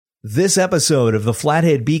This episode of the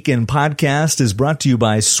Flathead Beacon podcast is brought to you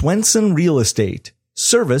by Swenson Real Estate,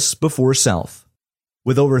 service before self.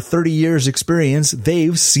 With over 30 years experience,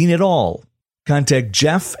 they've seen it all. Contact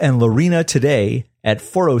Jeff and Lorena today at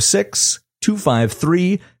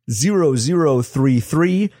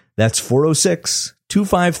 406-253-0033. That's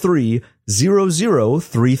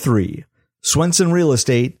 406-253-0033. Swenson Real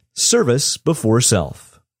Estate, service before self.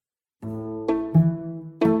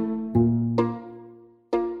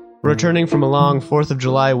 Returning from a long 4th of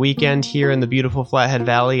July weekend here in the beautiful Flathead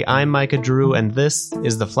Valley, I'm Micah Drew, and this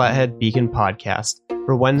is the Flathead Beacon Podcast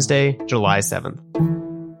for Wednesday, July 7th.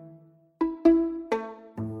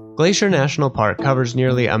 Glacier National Park covers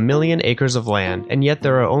nearly 1 million acres of land, and yet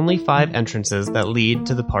there are only 5 entrances that lead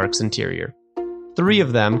to the park's interior. 3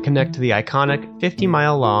 of them connect to the iconic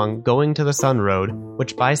 50-mile-long Going to the Sun Road,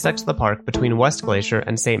 which bisects the park between West Glacier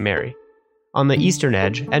and St. Mary. On the eastern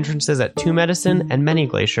edge, entrances at Two Medicine and Many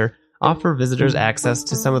Glacier offer visitors access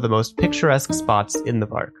to some of the most picturesque spots in the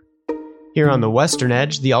park. Here on the western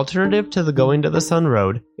edge, the alternative to the Going to the Sun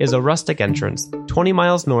Road is a rustic entrance 20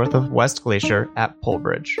 miles north of West Glacier at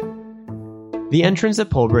Polebridge. The entrance at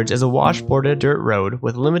Polebridge is a washboarded dirt road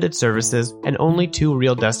with limited services and only 2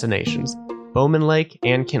 real destinations, Bowman Lake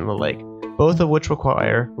and Kintla Lake, both of which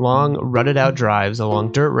require long, rutted-out drives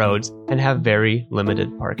along dirt roads and have very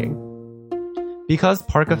limited parking. Because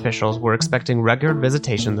park officials were expecting record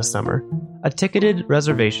visitation this summer, a ticketed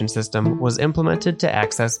reservation system was implemented to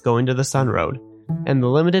access Going to the Sun Road, and the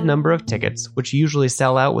limited number of tickets, which usually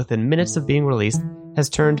sell out within minutes of being released, has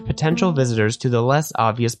turned potential visitors to the less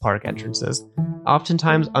obvious park entrances,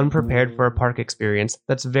 oftentimes unprepared for a park experience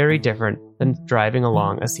that's very different than driving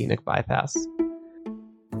along a scenic bypass.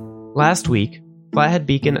 Last week, Flathead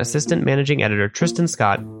Beacon Assistant Managing Editor Tristan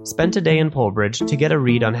Scott spent a day in Polebridge to get a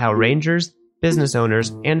read on how rangers, business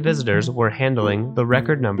owners, and visitors were handling the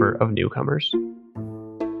record number of newcomers.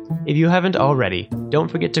 If you haven't already,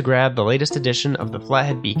 don't forget to grab the latest edition of the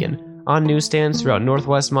Flathead Beacon on newsstands throughout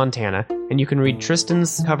northwest Montana, and you can read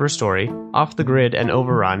Tristan's cover story, Off the Grid and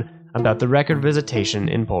Overrun, about the record visitation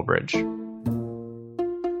in Polebridge.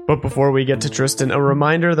 But before we get to Tristan, a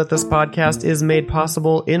reminder that this podcast is made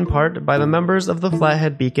possible in part by the members of the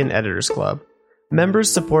Flathead Beacon Editors Club.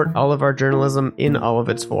 Members support all of our journalism in all of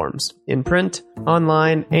its forms, in print,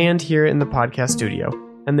 online, and here in the podcast studio,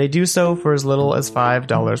 and they do so for as little as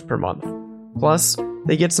 $5 per month. Plus,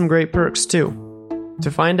 they get some great perks too.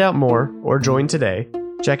 To find out more, or join today,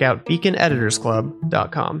 check out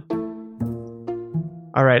beaconeditorsclub.com.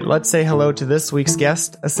 Alright, let's say hello to this week's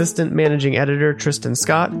guest, Assistant Managing Editor Tristan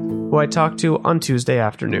Scott, who I talked to on Tuesday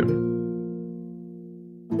afternoon.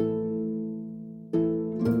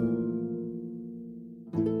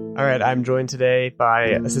 All right, I'm joined today by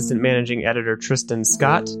Assistant Managing Editor Tristan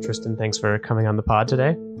Scott. Tristan, thanks for coming on the pod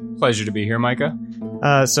today. Pleasure to be here, Micah.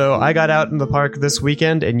 So I got out in the park this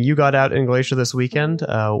weekend, and you got out in Glacier this weekend.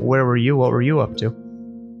 Where were you? What were you up to?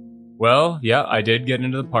 Well, yeah, I did get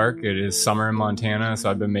into the park. It is summer in Montana,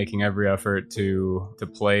 so I've been making every effort to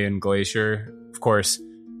play in Glacier. Of course,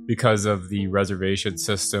 because of the reservation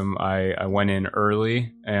system, I went in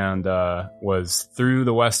early and was through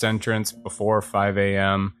the west entrance before 5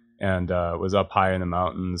 a.m., and was up high in the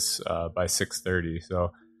mountains by 6:30.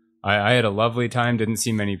 So I had a lovely time. Didn't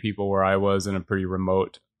see many people where I was in a pretty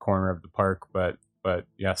remote corner of the park, but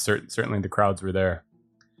yeah, certainly the crowds were there.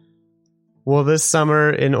 Well, this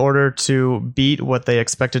summer, in order to beat what they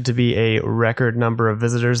expected to be a record number of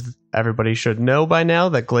visitors, everybody should know by now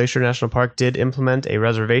that Glacier National Park did implement a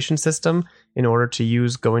reservation system in order to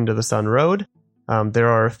use Going to the Sun Road. There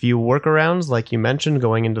are a few workarounds, like you mentioned,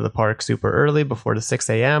 going into the park super early before the 6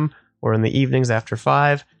 a.m. or in the evenings after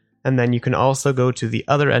 5. And then you can also go to the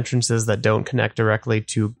other entrances that don't connect directly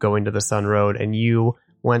to Going to the Sun Road. And you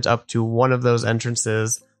went up to one of those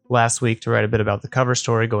entrances last week to write a bit about the cover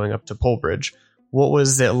story going up to Polebridge. What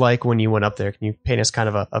was it like when you went up there? Can you paint us kind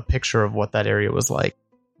of a picture of what that area was like?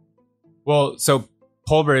 Well, so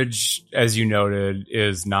Polebridge, as you noted,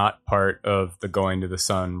 is not part of the Going to the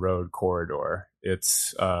Sun Road corridor.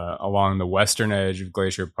 It's along the western edge of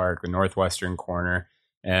Glacier Park, the northwestern corner,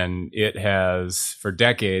 and it has, for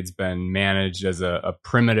decades, been managed as a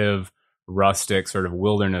primitive, rustic sort of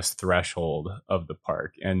wilderness threshold of the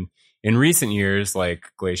park. And in recent years, like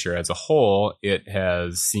Glacier as a whole, it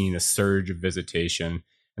has seen a surge of visitation,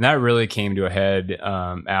 and that really came to a head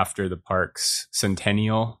after the park's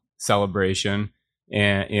centennial celebration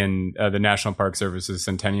in the National Park Service's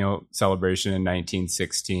centennial celebration in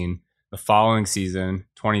 1916. The following season,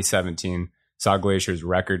 2017, saw Glacier's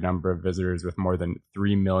record number of visitors with more than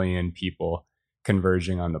 3 million people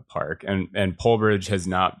converging on the park. And Polbridge has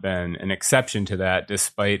not been an exception to that,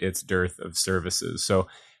 despite its dearth of services. So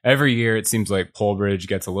every year it seems like Polbridge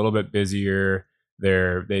gets a little bit busier.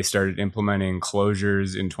 They started implementing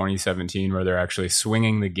closures in 2017 where they're actually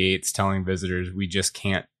swinging the gates, telling visitors we just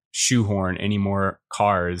can't shoehorn any more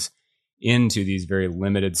cars into these very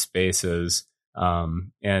limited spaces.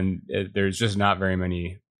 There's just not very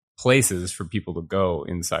many places for people to go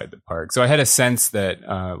inside the park. So I had a sense that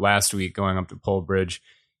last week going up to Polbridge,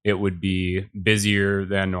 it would be busier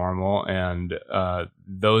than normal. And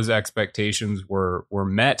those expectations were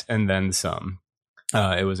met and then some.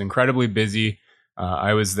 It was incredibly busy.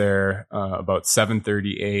 I was there about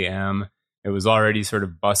 7:30 a.m. It was already sort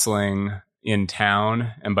of bustling in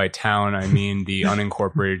town, and by town I mean the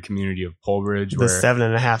unincorporated community of Polbridge. The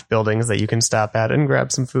 7.5 buildings that you can stop at and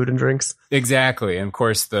grab some food and drinks. Exactly. And of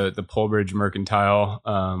course, the Polbridge Mercantile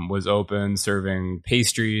was open, serving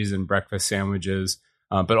pastries and breakfast sandwiches.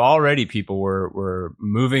 But already people were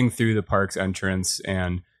moving through the park's entrance,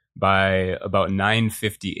 and by about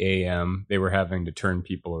 9:50 a.m., they were having to turn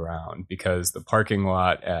people around because the parking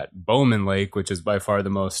lot at Bowman Lake, which is by far the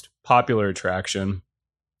most popular attraction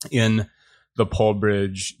in the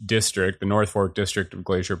Polbridge district, the North Fork district of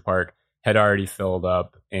Glacier Park, had already filled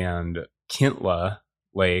up, and Kintla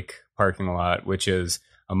Lake parking lot, which is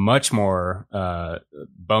a much more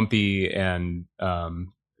bumpy and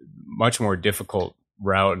much more difficult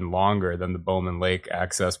route and longer than the Bowman Lake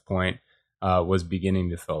access point, was beginning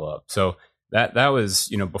to fill up. So that was,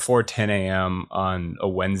 before 10 a.m. on a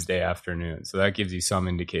Wednesday afternoon. So that gives you some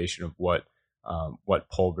indication of what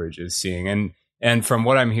Polbridge is seeing. And from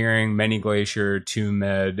what I'm hearing, Many Glacier,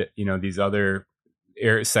 Tumed, these other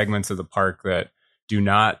segments of the park that do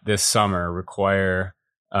not this summer require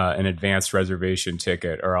an advanced reservation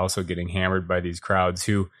ticket are also getting hammered by these crowds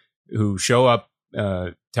who show up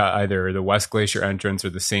to either the West Glacier entrance or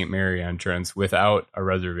the St. Mary entrance without a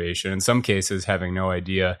reservation. In some cases, having no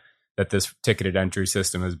idea that this ticketed entry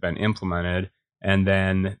system has been implemented. And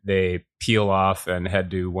then they peel off and head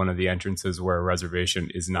to one of the entrances where a reservation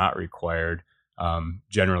is not required.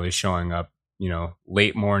 Generally showing up,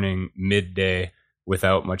 late morning, midday,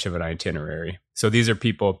 without much of an itinerary. So these are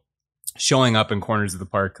people showing up in corners of the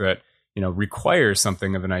park that, require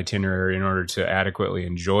something of an itinerary in order to adequately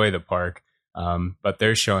enjoy the park. But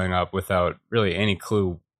they're showing up without really any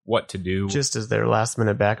clue what to do. Just as their last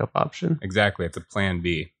minute backup option. Exactly. It's a plan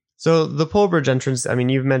B. So the Polbridge entrance, I mean,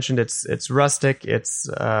 you've mentioned it's rustic. It's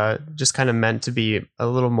just kind of meant to be a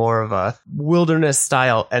little more of a wilderness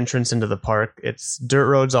style entrance into the park. It's dirt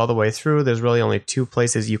roads all the way through. There's really only two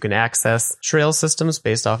places you can access trail systems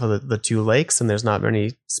based off of the two lakes, and there's not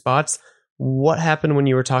many spots. What happened when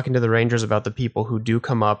you were talking to the rangers about the people who do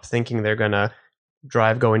come up thinking they're going to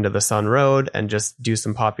drive going to the Sun Road and just do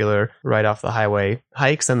some popular right off the highway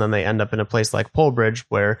hikes, and then they end up in a place like Polbridge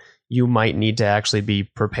where you might need to actually be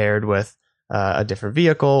prepared with a different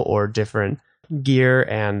vehicle or different gear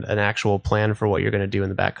and an actual plan for what you're going to do in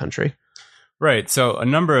the backcountry? Right. So a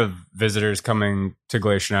number of visitors coming to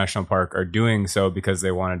Glacier National Park are doing so because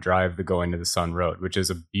they want to drive the Going to the Sun Road, which is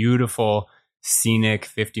a beautiful, scenic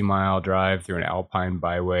 50-mile drive through an alpine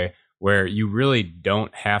byway where you really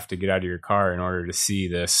don't have to get out of your car in order to see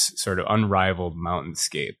this sort of unrivaled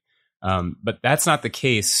mountainscape. But that's not the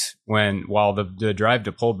case while the drive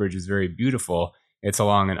to Polbridge is very beautiful, it's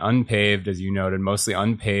along an unpaved, as you noted, mostly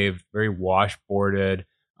unpaved, very washboarded,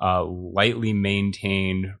 lightly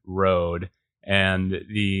maintained road. And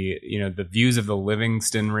the views of the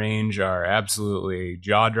Livingston Range are absolutely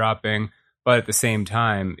jaw-dropping. But at the same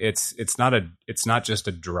time, it's not just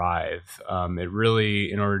a drive. It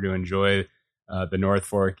really, in order to enjoy the North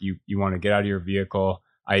Fork, you want to get out of your vehicle,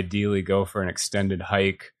 ideally go for an extended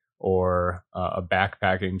hike or a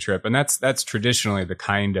backpacking trip. And that's traditionally the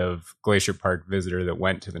kind of Glacier Park visitor that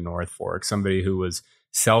went to the North Fork, somebody who was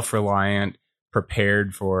self-reliant,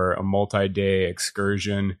 prepared for a multi-day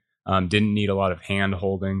excursion, didn't need a lot of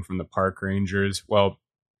hand-holding from the park rangers. Well,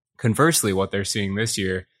 conversely, what they're seeing this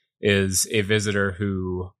year is a visitor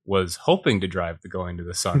who was hoping to drive the Going to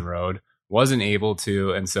the Sun Road, wasn't able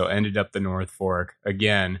to, and so ended up the North Fork,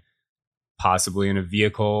 again, possibly in a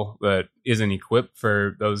vehicle that isn't equipped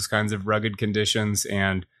for those kinds of rugged conditions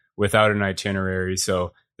and without an itinerary.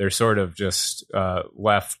 So they're sort of just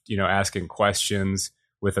left, asking questions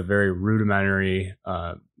with a very rudimentary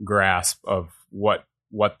grasp of what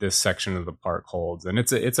this section of the park holds. And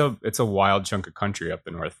it's a wild chunk of country up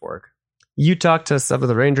the North Fork. You talked to some of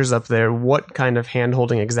the rangers up there. What kind of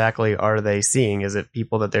hand-holding exactly are they seeing? Is it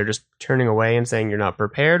people that they're just turning away and saying you're not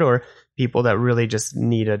prepared, or people that really just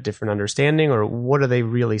need a different understanding, or what are they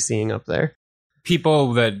really seeing up there?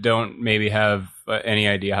 people that don't maybe have any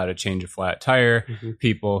idea how to change a flat tire,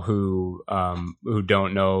 people who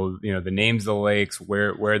don't know, the names of the lakes,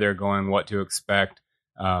 where they're going, what to expect,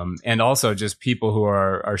 and also just people who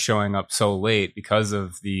are showing up so late because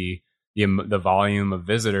of the volume of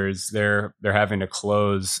visitors. They're having to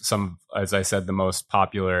close some, as I said, the most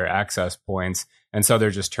popular access points, and so they're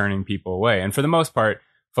just turning people away. And for the most part,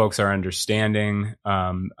 folks are understanding.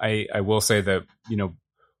 I will say that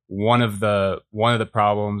one of the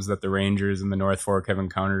problems that the rangers in the North Fork have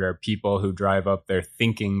encountered are people who drive up there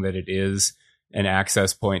thinking that it is an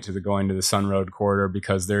access point to the going to the Sun Road corridor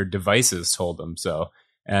because their devices told them so.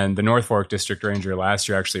 And the North Fork District Ranger last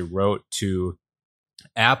year actually wrote to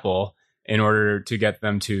Apple in order to get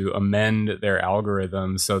them to amend their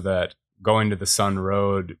algorithm so that going to the Sun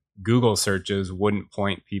Road Google searches wouldn't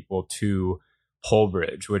point people to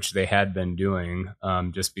Polbridge, which they had been doing,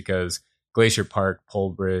 just because Glacier Park,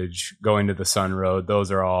 Polbridge, going to the Sun Road,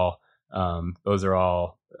 those are all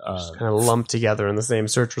just kind of lumped together in the same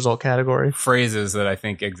search result category. Phrases that I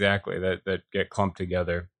think exactly that get clumped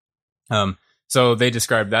together. So they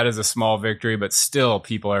described that as a small victory, but still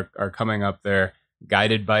people are coming up there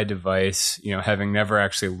guided by device, having never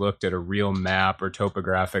actually looked at a real map or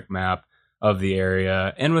topographic map of the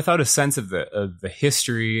area, and without a sense of the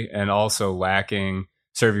history, and also lacking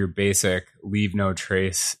sort of your basic leave no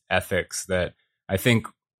trace ethics that I think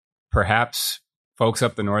perhaps folks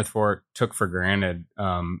up the North Fork took for granted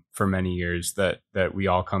for many years, that we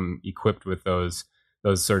all come equipped with those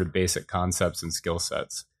sort of basic concepts and skill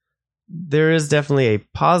sets. There is definitely a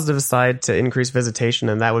positive side to increased visitation,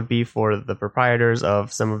 and that would be for the proprietors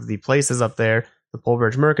of some of the places up there, the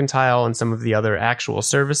Polbridge Mercantile and some of the other actual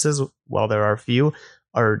services, while there are few.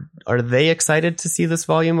 Are they excited to see this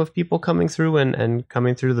volume of people coming through and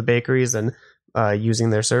coming through the bakeries and using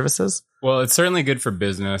their services? Well, it's certainly good for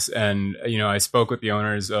business. And, I spoke with the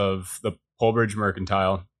owners of the Polbridge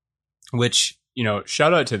Mercantile, which,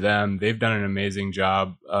 shout out to them. They've done an amazing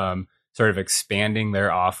job sort of expanding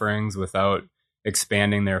their offerings without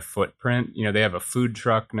expanding their footprint. They have a food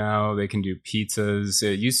truck now. They can do pizzas.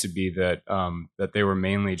 It used to be that they were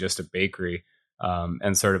mainly just a bakery.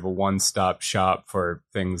 And sort of a one-stop shop for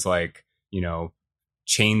things like,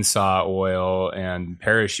 chainsaw oil and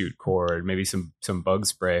parachute cord, maybe some bug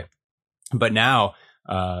spray. But now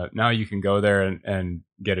you can go there and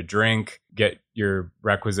get a drink, get your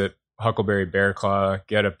requisite Huckleberry Bear Claw,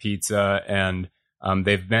 get a pizza, and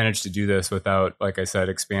they've managed to do this without, like I said,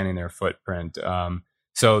 expanding their footprint.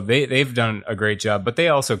 So they've done a great job, but they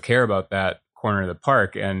also care about that corner of the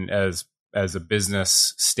park, and as a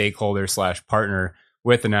business stakeholder / partner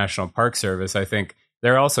with the National Park Service, I think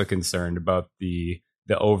they're also concerned about the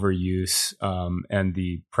overuse and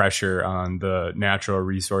the pressure on the natural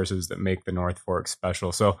resources that make the North Fork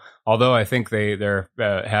special. So although I think they're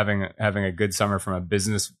having a good summer from a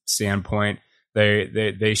business standpoint,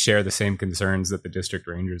 they share the same concerns that the district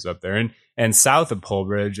rangers up there. And south of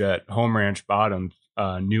Polbridge at Home Ranch Bottom,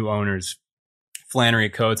 new owners Flannery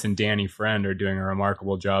Coates and Danny Friend are doing a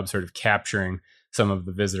remarkable job sort of capturing some of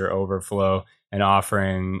the visitor overflow and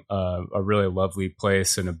offering a really lovely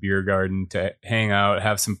place and a beer garden to hang out,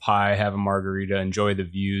 have some pie, have a margarita, enjoy the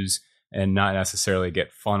views, and not necessarily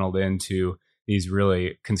get funneled into these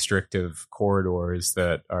really constrictive corridors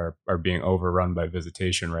that are being overrun by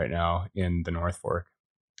visitation right now in the North Fork.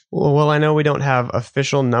 Well, I know we don't have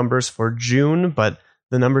official numbers for June, but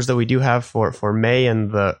the numbers that we do have for May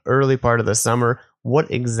and the early part of the summer,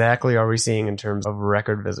 what exactly are we seeing in terms of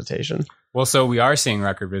record visitation? Well, so we are seeing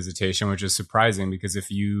record visitation, which is surprising because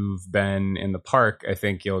if you've been in the park, I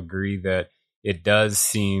think you'll agree that it does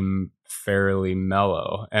seem fairly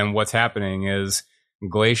mellow. And what's happening is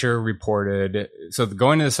Glacier reported, so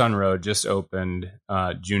Going to the Sun Road just opened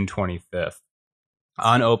June 25th.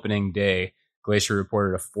 On opening day, Glacier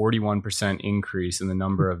reported a 41% increase in the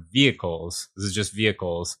number of vehicles. This is just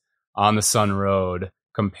vehicles on the Sun Road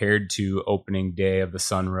compared to opening day of the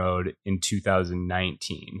Sun Road in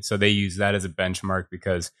 2019. So they use that as a benchmark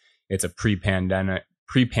because it's a pre-pandemic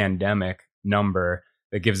number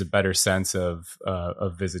that gives a better sense of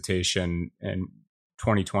visitation. And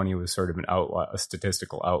 2020 was sort of a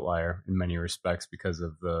statistical outlier in many respects because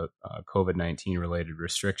of the COVID-19 related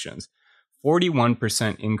restrictions.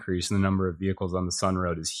 41% increase in the number of vehicles on the Sun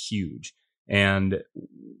Road is huge. And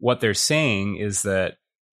what they're saying is that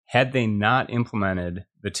had they not implemented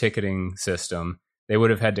the ticketing system, they would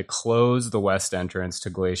have had to close the west entrance to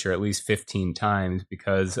Glacier at least 15 times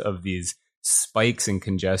because of these spikes in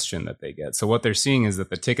congestion that they get. So what they're seeing is that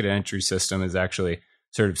the ticket entry system is actually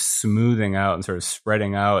sort of smoothing out and sort of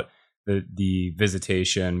spreading out the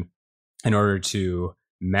visitation in order to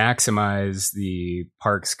maximize the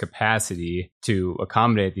park's capacity to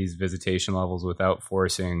accommodate these visitation levels without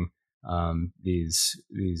forcing these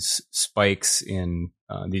spikes in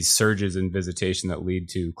these surges in visitation that lead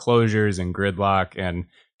to closures and gridlock and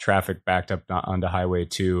traffic backed up onto Highway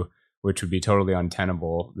 2, which would be totally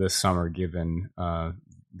untenable this summer given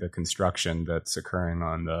the construction that's occurring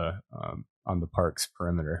on the park's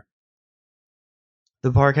perimeter.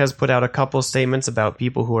 The park has put out a couple statements about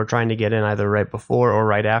people who are trying to get in either right before or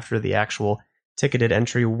right after the actual ticketed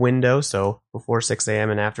entry window, so before 6 a.m.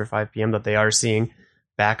 and after 5 p.m., that they are seeing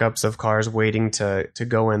backups of cars waiting to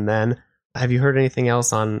go in then. Have you heard anything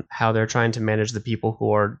else on how they're trying to manage the people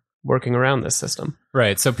who are working around this system?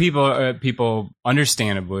 Right. So people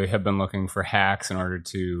understandably have been looking for hacks in order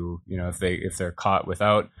to, if they're caught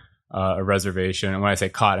without a reservation. And when I say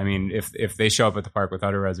caught, I mean if they show up at the park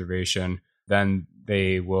without a reservation, then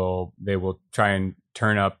they will try and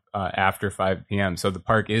turn up after 5 p.m. So the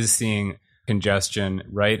park is seeing congestion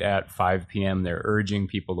right at 5 p.m. They're urging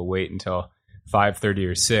people to wait until 5:30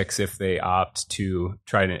 or 6 if they opt to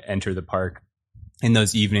try to enter the park in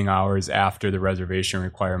those evening hours after the reservation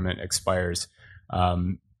requirement expires. I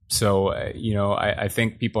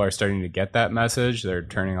think people are starting to get that message. They're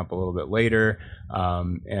turning up a little bit later,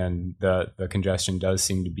 and the congestion does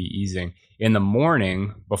seem to be easing. In the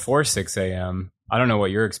morning, before 6 a.m., I don't know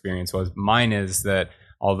what your experience was. Mine is that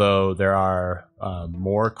although there are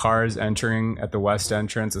more cars entering at the west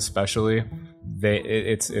entrance, especially,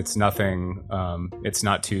 it's nothing. It's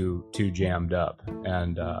not too jammed up.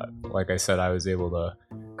 And like I said, I was able to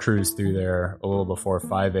cruise through there a little before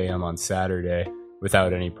 5 a.m. on Saturday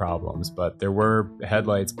without any problems. But there were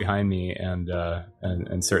headlights behind me, and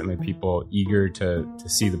certainly people eager to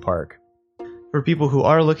see the park. For people who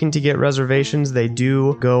are looking to get reservations, they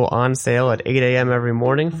do go on sale at 8 a.m. every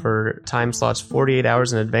morning for time slots 48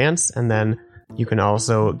 hours in advance, and then you can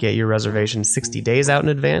also get your reservation 60 days out in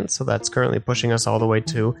advance, so that's currently pushing us all the way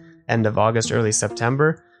to end of August, early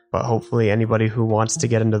September, but hopefully anybody who wants to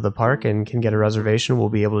get into the park and can get a reservation will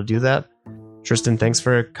be able to do that. Tristan, thanks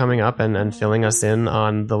for coming up and filling us in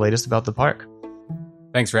on the latest about the park.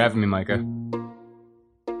 Thanks for having me, Micah.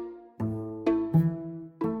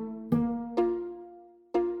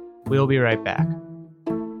 We'll be right back.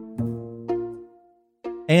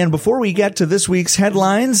 And before we get to this week's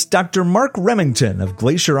headlines, Dr. Mark Remington of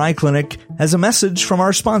Glacier Eye Clinic has a message from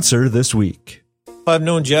our sponsor this week. I've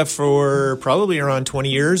known Jeff for probably around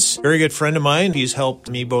 20 years. Very good friend of mine. He's helped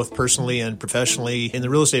me both personally and professionally in the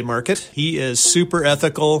real estate market. He is super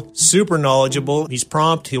ethical, super knowledgeable. He's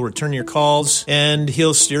prompt. He'll return your calls, and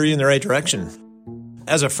he'll steer you in the right direction.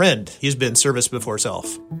 As a friend, he's been service before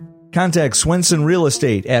self. Contact Swenson Real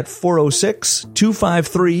Estate at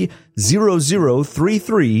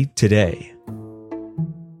 406-253-0033 today.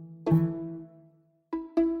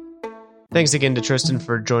 Thanks again to Tristan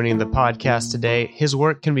for joining the podcast today. His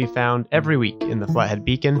work can be found every week in the Flathead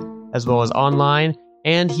Beacon, as well as online,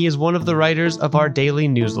 and he is one of the writers of our daily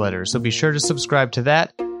newsletter, so be sure to subscribe to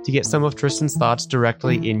that to get some of Tristan's thoughts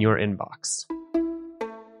directly in your inbox.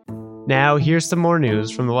 Now, here's some more news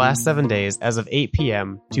from the last 7 days as of 8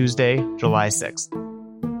 p.m., Tuesday, July 6th.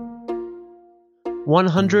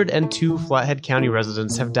 102 Flathead County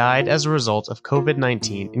residents have died as a result of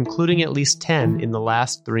COVID-19, including at least 10 in the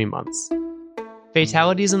last 3 months.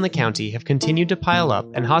 Fatalities in the county have continued to pile up,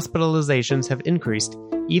 and hospitalizations have increased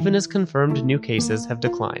even as confirmed new cases have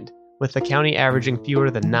declined, with the county averaging fewer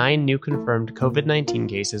than 9 new confirmed COVID-19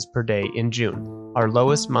 cases per day in June, our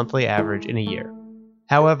lowest monthly average in a year.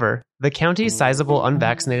 However, the county's sizable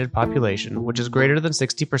unvaccinated population, which is greater than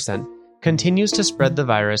 60%, continues to spread the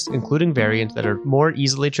virus, including variants that are more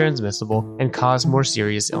easily transmissible and cause more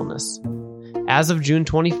serious illness. As of June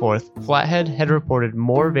 24th, Flathead had reported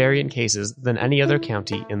more variant cases than any other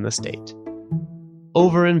county in the state.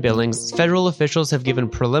 Over in Billings, federal officials have given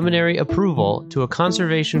preliminary approval to a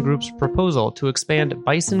conservation group's proposal to expand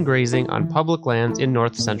bison grazing on public lands in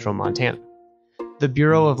north central Montana. The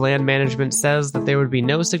Bureau of Land Management says that there would be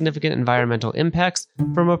no significant environmental impacts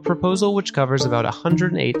from a proposal which covers about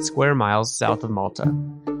 108 square miles south of Malta.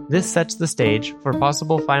 This sets the stage for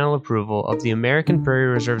possible final approval of the American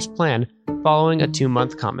Prairie Reserve's plan following a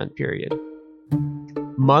 2-month comment period.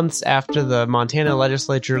 Months after the Montana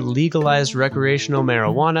legislature legalized recreational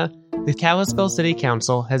marijuana, the Kalispell City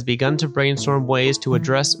Council has begun to brainstorm ways to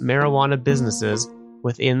address marijuana businesses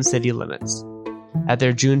within city limits. At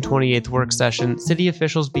their June 28th work session, city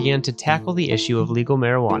officials began to tackle the issue of legal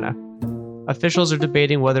marijuana. Officials are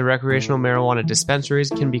debating whether recreational marijuana dispensaries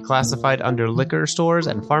can be classified under liquor stores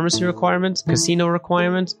and pharmacy requirements, casino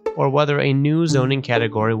requirements, or whether a new zoning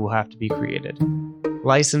category will have to be created.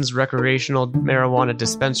 Licensed recreational marijuana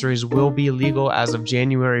dispensaries will be legal as of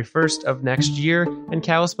January 1st of next year, and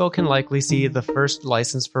Kalispell can likely see the first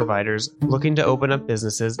licensed providers looking to open up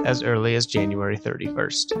businesses as early as January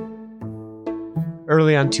 31st.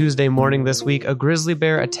 Early on Tuesday morning this week, a grizzly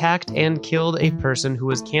bear attacked and killed a person who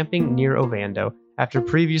was camping near Ovando after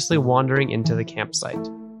previously wandering into the campsite.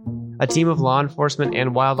 A team of law enforcement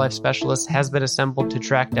and wildlife specialists has been assembled to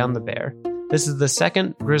track down the bear. This is the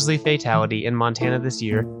second grizzly fatality in Montana this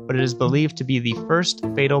year, but it is believed to be the first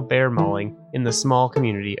fatal bear mauling in the small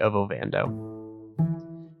community of Ovando.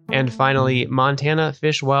 And finally, Montana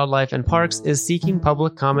Fish, Wildlife, and Parks is seeking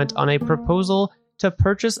public comment on a proposal to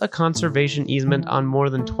purchase a conservation easement on more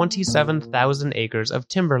than 27,000 acres of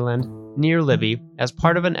timberland near Libby as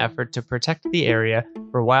part of an effort to protect the area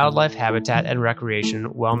for wildlife habitat and recreation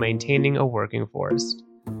while maintaining a working forest.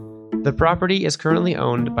 The property is currently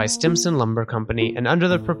owned by Stimson Lumber Company, and under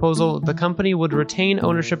the proposal, the company would retain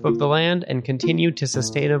ownership of the land and continue to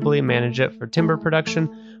sustainably manage it for timber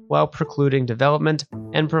production while precluding development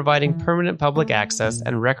and providing permanent public access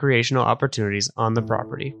and recreational opportunities on the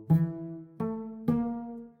property.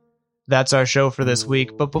 That's our show for this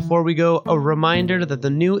week, but before we go, a reminder that the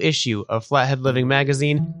new issue of Flathead Living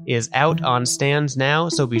magazine is out on stands now,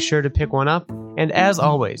 so be sure to pick one up. And as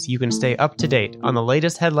always, you can stay up to date on the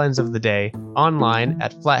latest headlines of the day online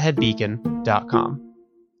at flatheadbeacon.com.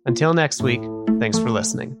 Until next week, thanks for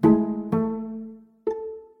listening.